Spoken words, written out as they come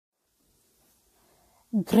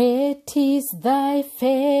Great is thy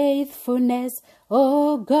faithfulness,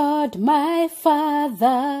 O God my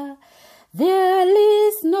Father. There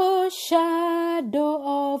is no shadow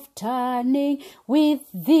of turning with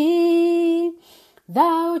thee.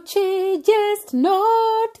 Thou changest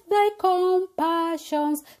not, thy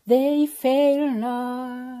compassions, they fail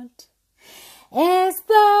not. As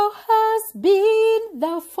thou hast been,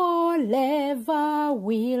 thou forever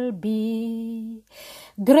will be.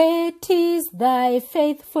 Great is thy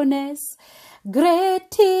faithfulness,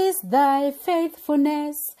 great is thy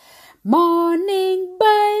faithfulness. Morning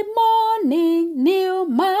by morning, new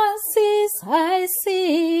mercies I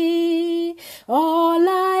see. All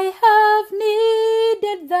I have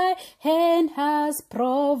needed, thy hand has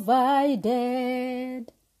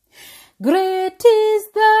provided. Great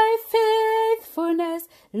is thy faithfulness,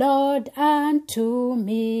 Lord, unto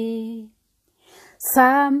me.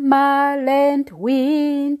 Summerland,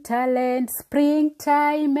 winterland,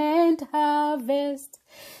 springtime and harvest,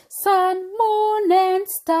 sun, moon, and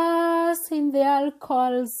stars in their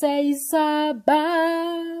courses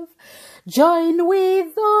above, join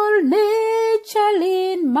with all nature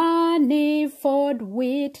in manifold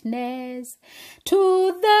witness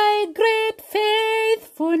to thy great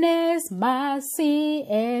faithfulness, mercy,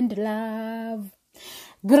 and love.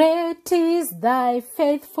 Great is thy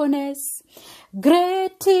faithfulness,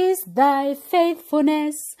 great is thy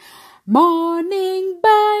faithfulness. Morning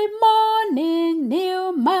by morning,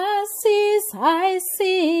 new mercies I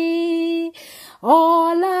see.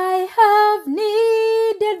 All I have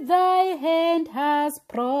needed, thy hand has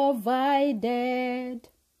provided.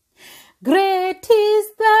 Great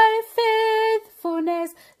is thy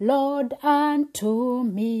faithfulness, Lord, unto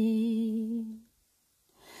me.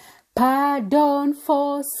 Pardon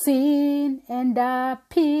for sin and a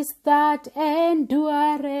peace that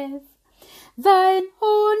endureth, thine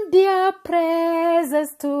own dear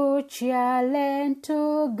praises to cheer and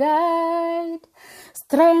to guide,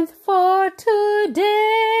 strength for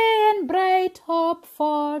today and bright hope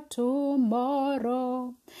for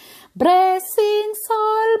tomorrow, blessings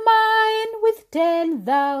all mine with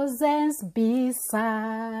 10,000s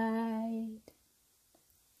beside.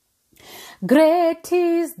 Great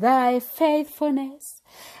is thy faithfulness,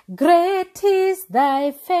 great is thy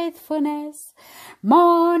faithfulness.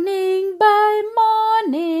 Morning by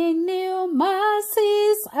morning, new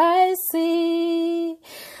mercies I see.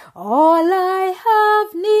 All I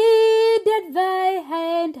have needed, thy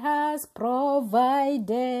hand has provided.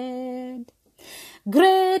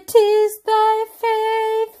 Great is thy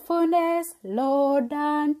faithfulness, Lord,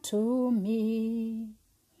 unto me.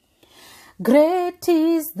 Great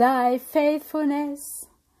is thy faithfulness,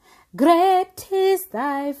 great is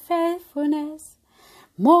thy faithfulness.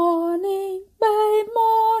 Morning by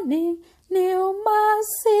morning, new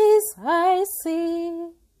mercies I see.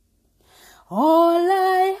 All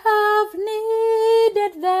I have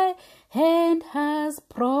needed, thy hand has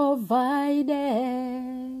provided.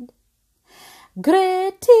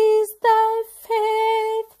 Great is thy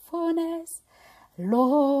faithfulness,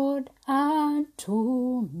 Lord,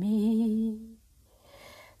 unto me.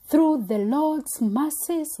 Through the Lord's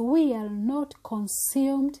mercies we are not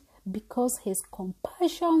consumed, because his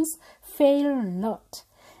compassions fail not.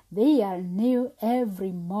 They are new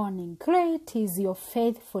every morning. Great is your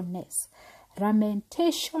faithfulness.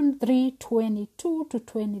 Lamentation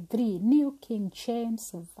 3:22-23, New King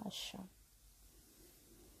James Version.